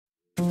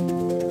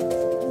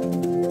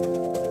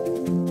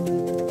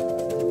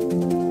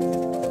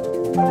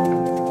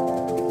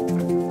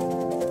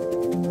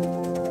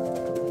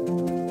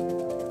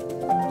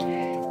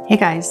Hey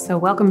guys, so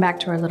welcome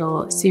back to our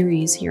little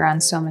series here on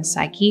Soma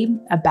Psyche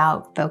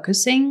about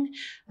focusing,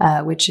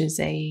 which is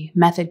a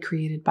method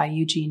created by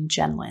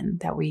Gendlin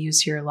that we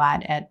use here a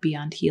lot at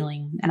Beyond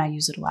Healing, and I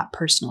use it a lot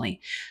personally.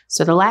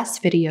 So the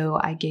last video,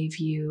 I gave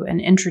you an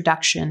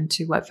introduction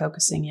to what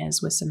focusing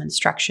is with some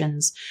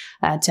instructions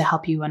to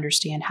help you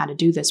understand how to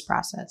do this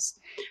process.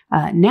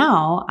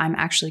 Now I'm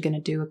actually going to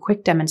do a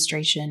quick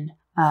demonstration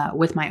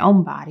with my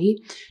own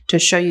body to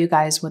show you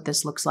guys what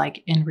this looks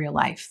like in real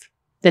life.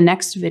 The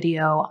next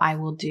video, I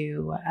will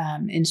do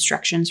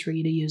instructions for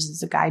you to use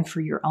as a guide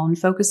for your own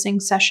focusing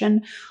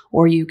session,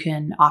 or you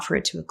can offer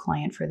it to a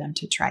client for them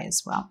to try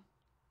as well.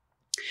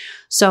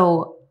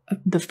 So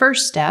the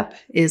first step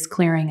is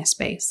clearing a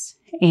space.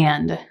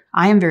 And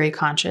I am very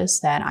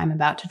conscious that I'm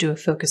about to do a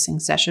focusing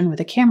session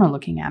with a camera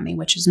looking at me,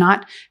 which is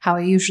not how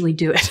I usually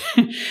do it.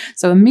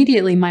 So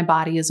immediately my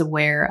body is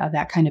aware of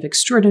that kind of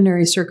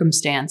extraordinary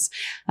circumstance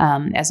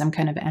as I'm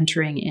kind of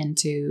entering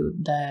into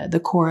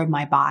the core of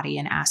my body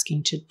and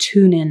asking to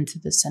tune into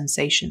the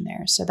sensation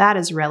there. So that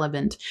is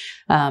relevant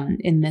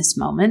in this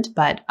moment.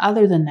 But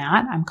other than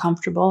that, I'm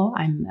comfortable.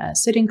 I'm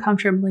sitting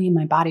comfortably.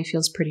 My body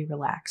feels pretty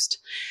relaxed.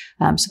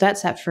 So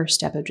that's that first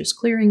step of just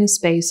clearing a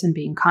space and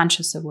being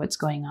conscious of what's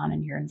going on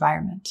in your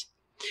environment.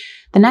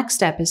 The next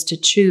step is to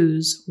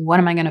choose, what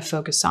am I going to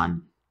focus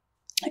on?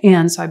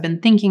 And so I've been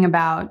thinking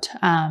about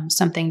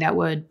something that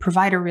would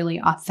provide a really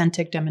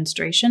authentic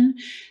demonstration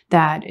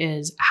that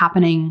is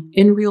happening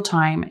in real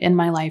time in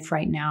my life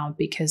right now,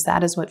 because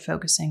that is what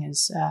focusing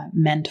is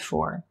meant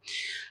for.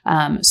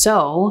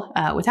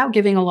 Without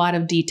giving a lot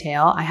of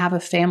detail, I have a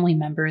family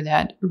member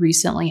that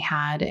recently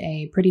had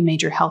a pretty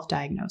major health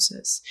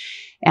diagnosis,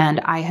 and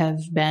I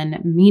have been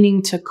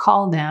meaning to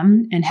call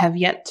them and have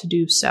yet to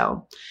do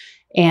so.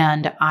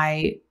 And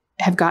I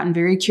have gotten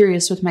very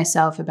curious with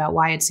myself about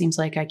why it seems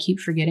like I keep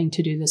forgetting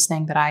to do this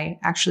thing that I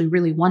actually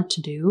really want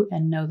to do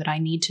and know that I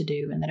need to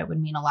do, and that it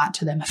would mean a lot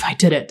to them if I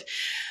did it.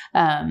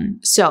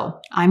 So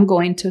I'm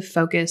going to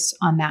focus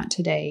on that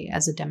today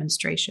as a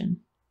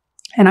demonstration.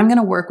 And I'm going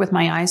to work with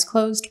my eyes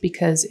closed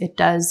because it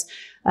does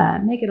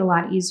make it a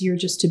lot easier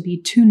just to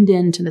be tuned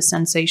in to the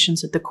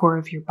sensations at the core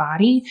of your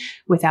body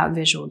without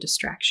visual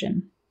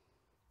distraction.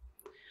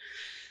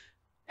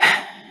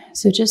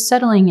 So just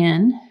settling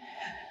in.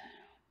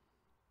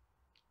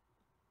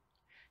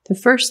 The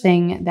first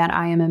thing that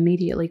I am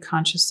immediately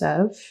conscious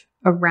of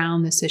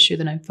around this issue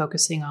that I'm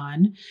focusing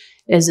on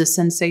is a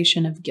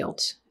sensation of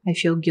guilt. I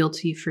feel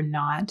guilty for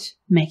not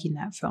making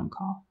that phone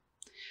call.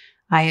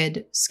 I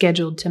had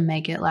scheduled to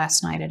make it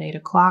last night at 8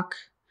 o'clock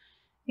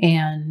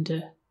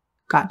and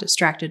got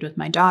distracted with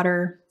my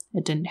daughter.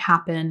 It didn't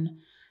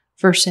happen.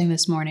 First thing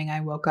this morning,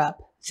 I woke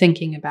up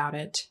thinking about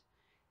it,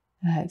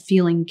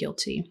 feeling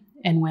guilty.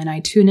 And when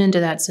I tune into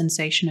that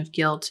sensation of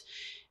guilt,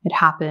 it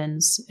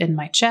happens in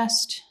my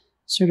chest,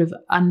 sort of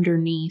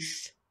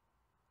underneath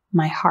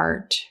my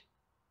heart,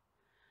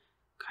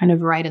 kind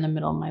of right in the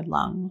middle of my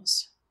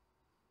lungs.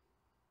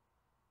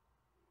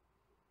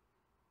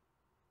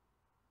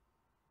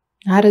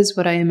 That is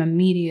what I am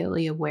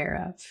immediately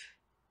aware of.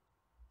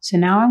 So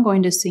now I'm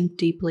going to sink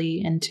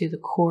deeply into the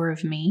core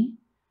of me,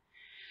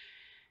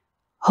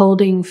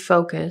 holding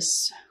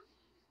focus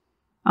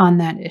on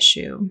that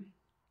issue.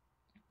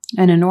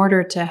 And in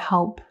order to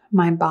help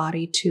my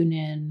body tune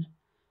in,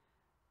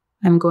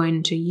 I'm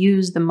going to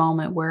use the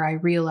moment where I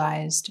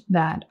realized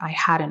that I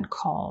hadn't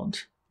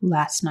called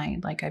last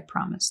night like I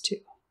promised to.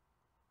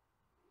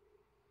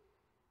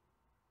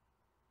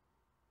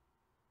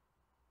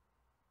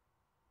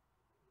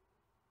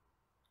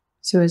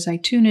 So as I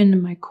tune into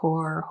my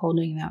core,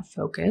 holding that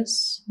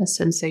focus, the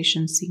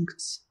sensation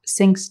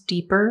sinks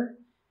deeper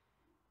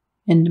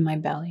into my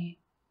belly.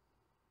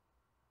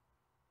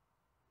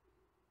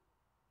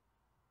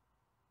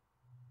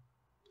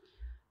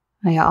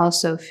 I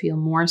also feel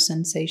more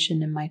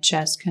sensation in my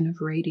chest, kind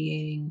of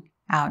radiating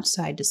out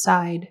side to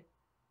side.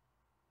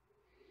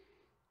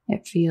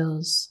 It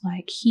feels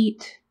like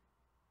heat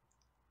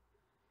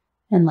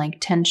and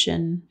like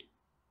tension.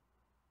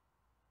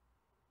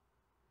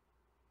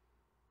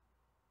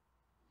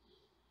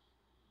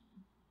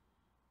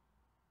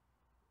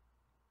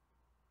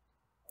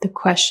 The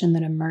question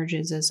that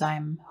emerges as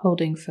I'm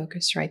holding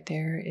focus right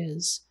there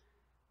is,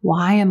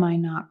 why am I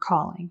not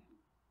calling?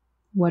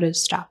 What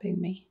is stopping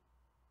me?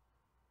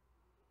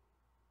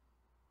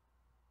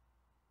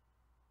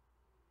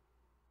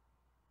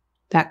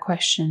 That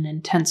question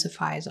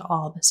intensifies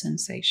all the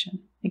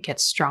sensation. It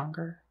gets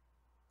stronger.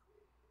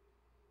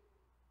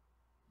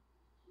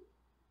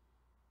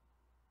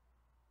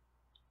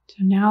 So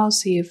now I'll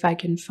see if I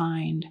can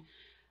find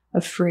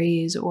a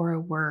phrase or a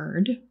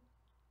word.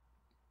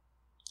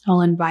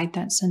 I'll invite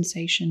that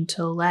sensation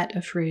to let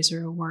a phrase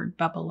or a word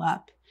bubble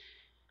up,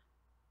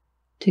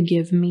 to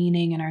give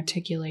meaning and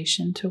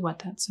articulation to what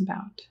that's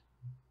about.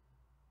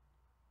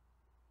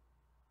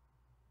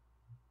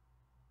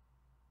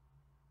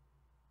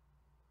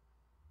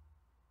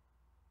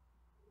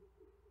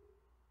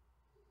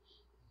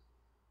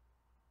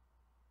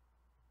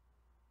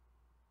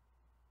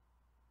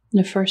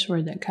 The first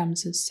word that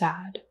comes is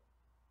sad.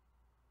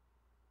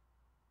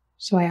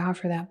 So I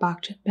offer that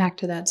back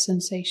to that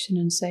sensation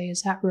and say,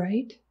 is that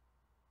right?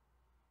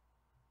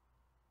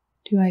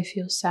 Do I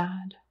feel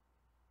sad?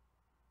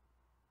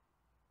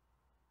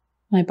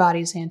 My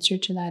body's answer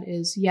to that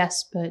is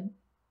yes, but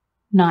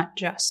not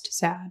just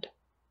sad.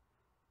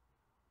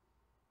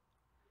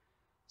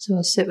 So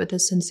I'll sit with the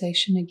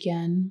sensation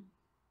again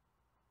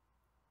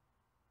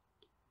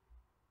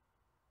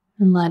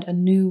and let a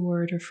new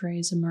word or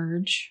phrase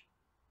emerge.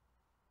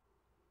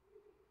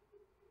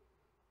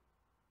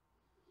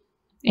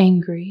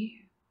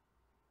 Angry.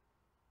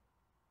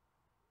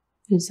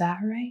 Is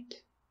that right?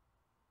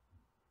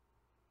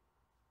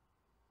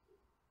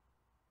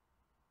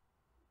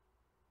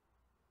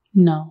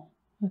 No,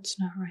 that's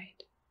not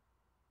right.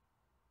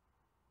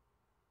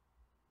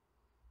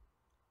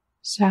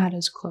 Sad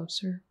is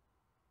closer.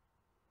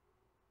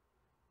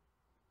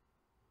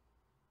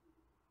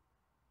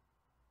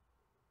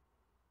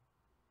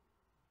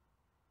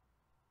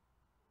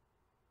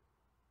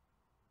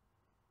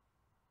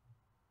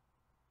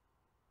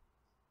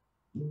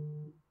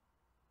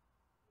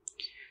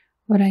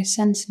 What I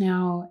sense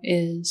now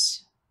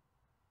is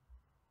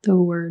the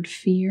word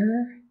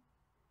fear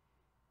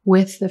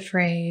with the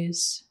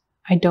phrase,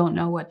 I don't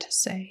know what to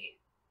say.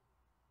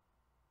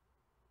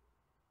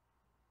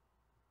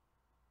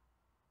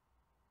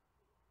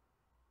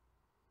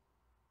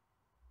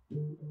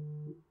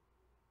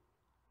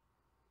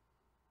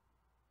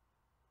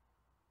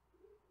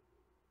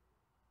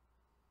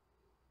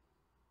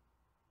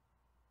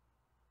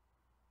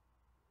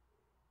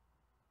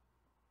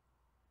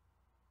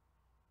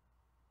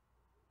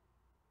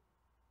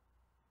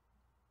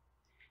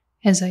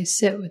 As I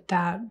sit with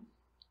that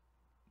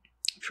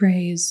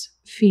phrase,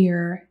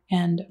 fear,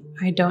 and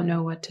I don't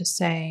know what to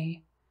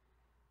say,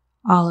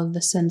 all of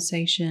the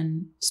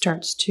sensation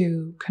starts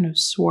to kind of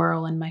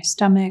swirl in my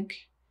stomach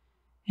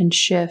and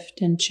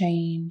shift and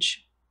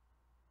change.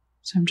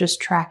 So I'm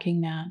just tracking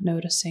that,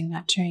 noticing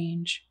that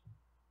change.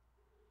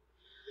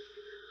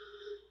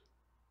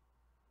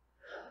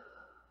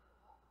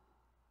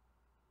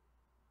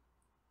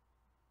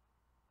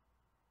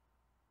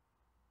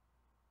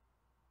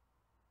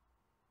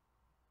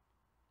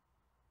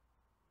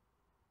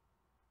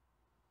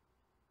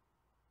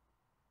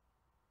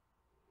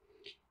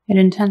 It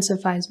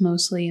intensifies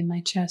mostly in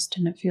my chest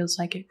and it feels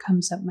like it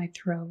comes up my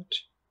throat.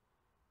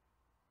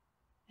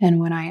 And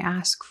when I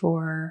ask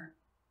for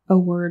a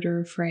word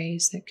or a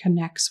phrase that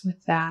connects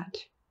with that,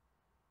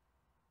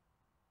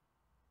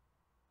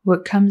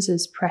 what comes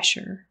is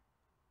pressure.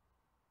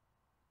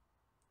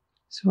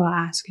 So I'll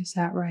ask, is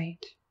that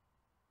right?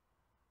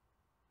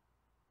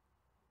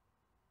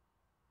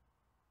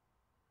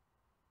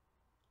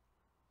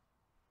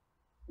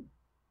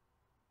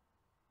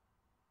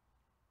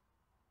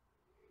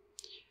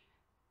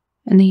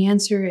 And the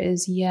answer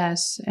is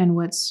yes, and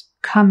what's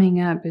coming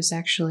up is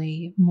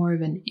actually more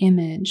of an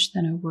image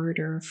than a word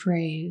or a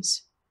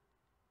phrase.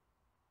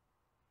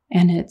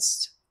 And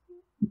it's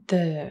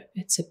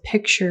a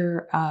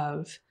picture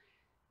of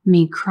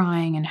me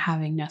crying and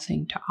having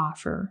nothing to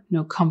offer,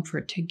 no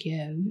comfort to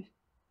give.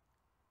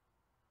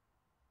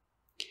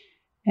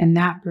 And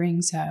that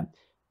brings up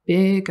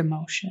big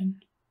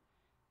emotion.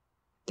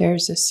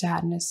 There's a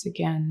sadness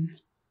again.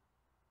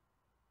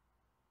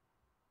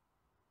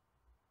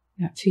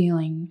 That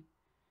feeling,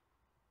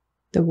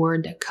 the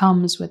word that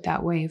comes with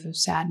that wave of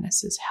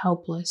sadness is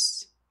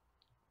helpless.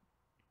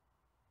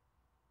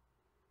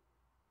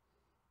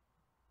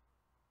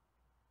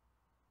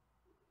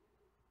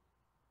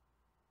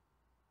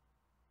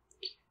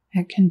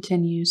 It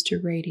continues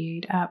to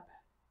radiate up.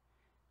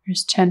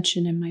 There's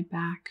tension in my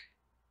back.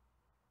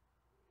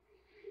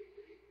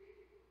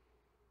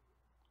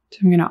 So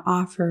I'm going to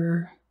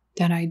offer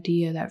that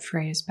idea, that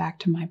phrase back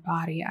to my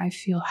body. I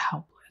feel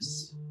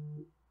helpless.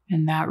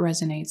 And that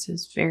resonates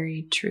as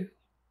very true.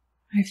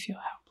 I feel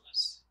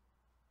helpless.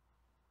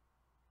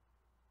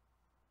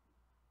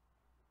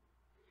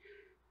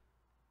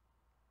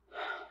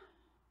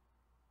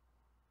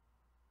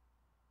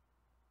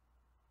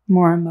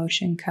 More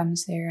emotion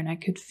comes there, and I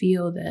could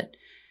feel that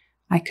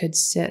I could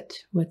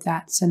sit with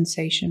that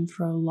sensation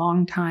for a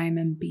long time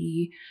and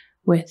be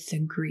with the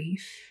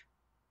grief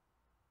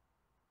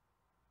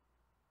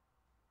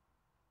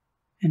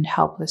and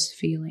helpless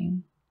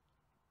feeling.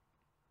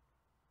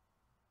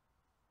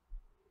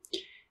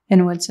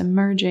 And what's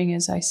emerging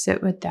as I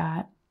sit with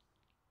that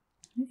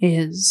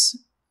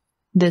is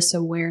this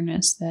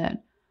awareness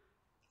that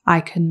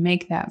I can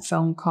make that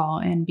phone call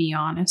and be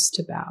honest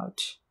about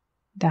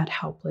that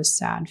helpless,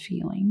 sad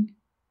feeling,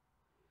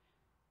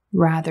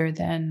 rather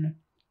than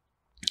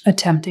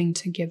attempting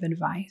to give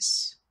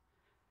advice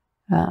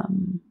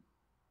and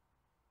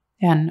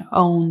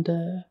own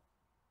the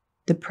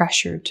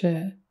pressure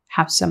to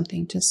have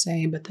something to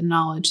say, but the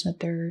knowledge that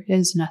there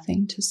is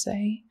nothing to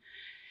say.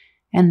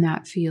 And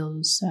that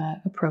feels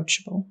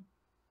approachable.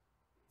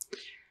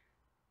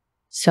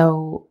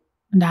 So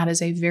that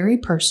is a very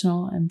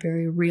personal and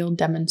very real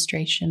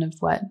demonstration of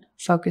what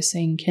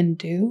focusing can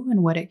do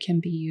and what it can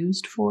be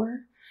used for,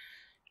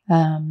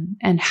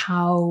 and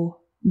how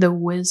the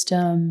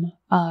wisdom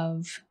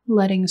of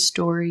letting a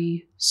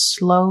story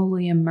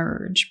slowly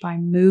emerge by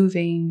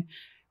moving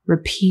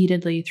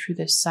repeatedly through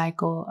this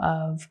cycle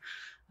of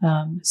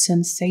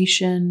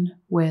sensation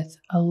with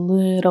a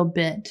little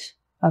bit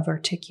of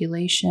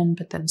articulation,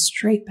 but then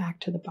straight back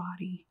to the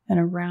body and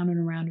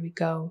around we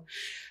go.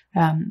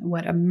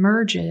 What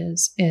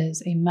emerges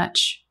is a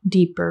much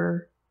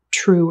deeper,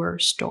 truer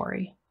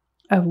story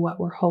of what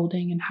we're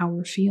holding and how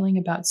we're feeling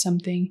about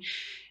something.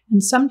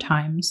 And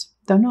sometimes,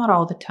 though not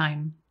all the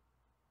time,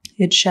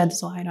 it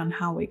sheds light on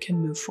how we can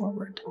move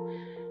forward,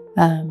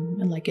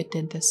 and like it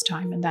did this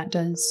time. And that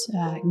does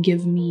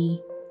give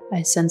me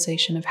a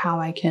sensation of how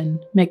I can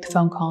make the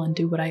phone call and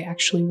do what I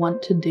actually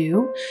want to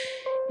do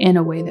in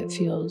a way that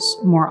feels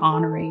more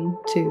honoring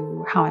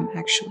to how I'm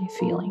actually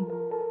feeling.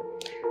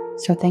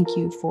 So thank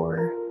you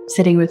for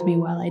sitting with me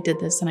while I did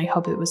this, and I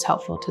hope it was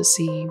helpful to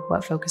see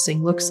what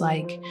focusing looks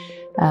like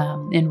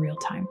in real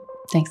time.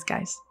 Thanks,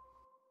 guys.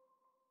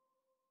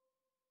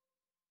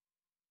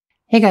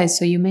 Hey guys,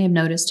 so you may have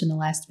noticed in the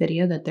last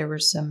video that there were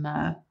some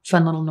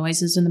fun little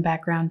noises in the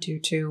background due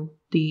to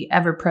the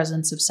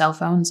ever-presence of cell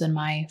phones and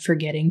my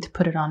forgetting to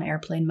put it on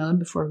airplane mode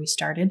before we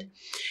started.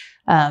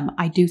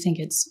 I do think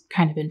it's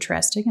kind of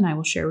interesting, and I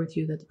will share with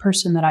you that the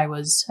person that I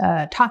was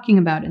talking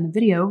about in the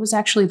video was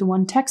actually the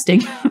one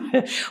texting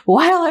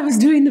while I was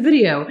doing the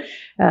video,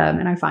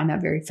 and I find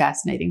that very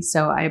fascinating.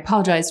 So I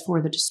apologize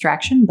for the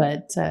distraction,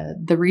 but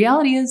the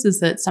reality is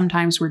that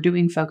sometimes we're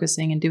doing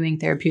focusing and doing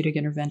therapeutic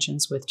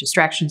interventions with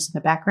distractions in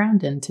the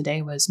background, and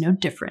today was no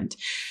different.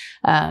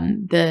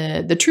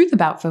 The truth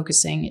about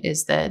focusing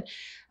is that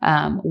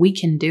we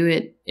can do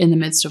it in the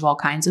midst of all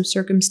kinds of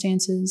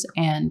circumstances,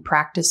 and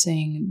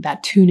practicing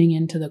that tuning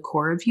into the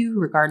core of you,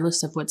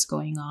 regardless of what's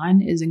going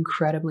on, is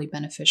incredibly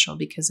beneficial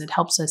because it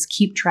helps us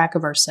keep track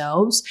of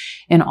ourselves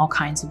in all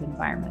kinds of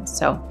environments.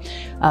 So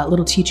a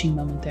little teaching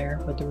moment there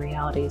with the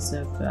realities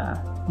of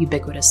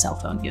ubiquitous cell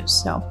phone use.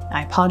 So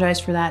I apologize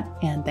for that,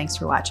 and thanks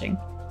for watching.